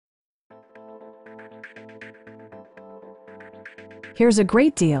Here's a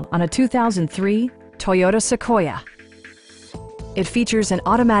great deal on a 2003 Toyota Sequoia. It features an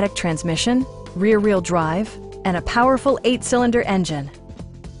automatic transmission, rear-wheel drive, and a powerful 8-cylinder engine.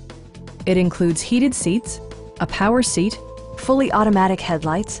 It includes heated seats, a power seat, fully automatic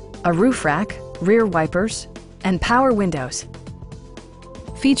headlights, a roof rack, rear wipers, and power windows.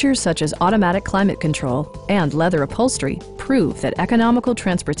 Features such as automatic climate control and leather upholstery prove that economical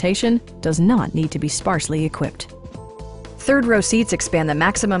transportation does not need to be sparsely equipped. Third-row seats expand the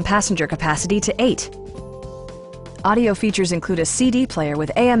maximum passenger capacity to 8. Audio features include a CD player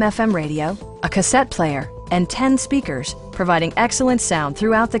with AM/FM radio, a cassette player, and 10 speakers, providing excellent sound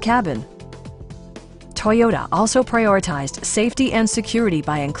throughout the cabin. Toyota also prioritized safety and security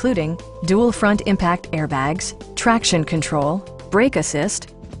by including dual front impact airbags, traction control, brake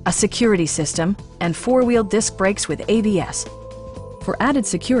assist, a security system, and 4-wheel disc brakes with ABS. For added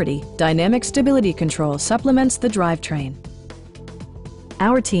security, dynamic stability control supplements the drivetrain.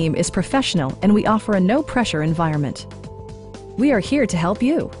 Our team is professional and we offer a no-pressure environment. We are here to help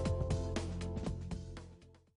you.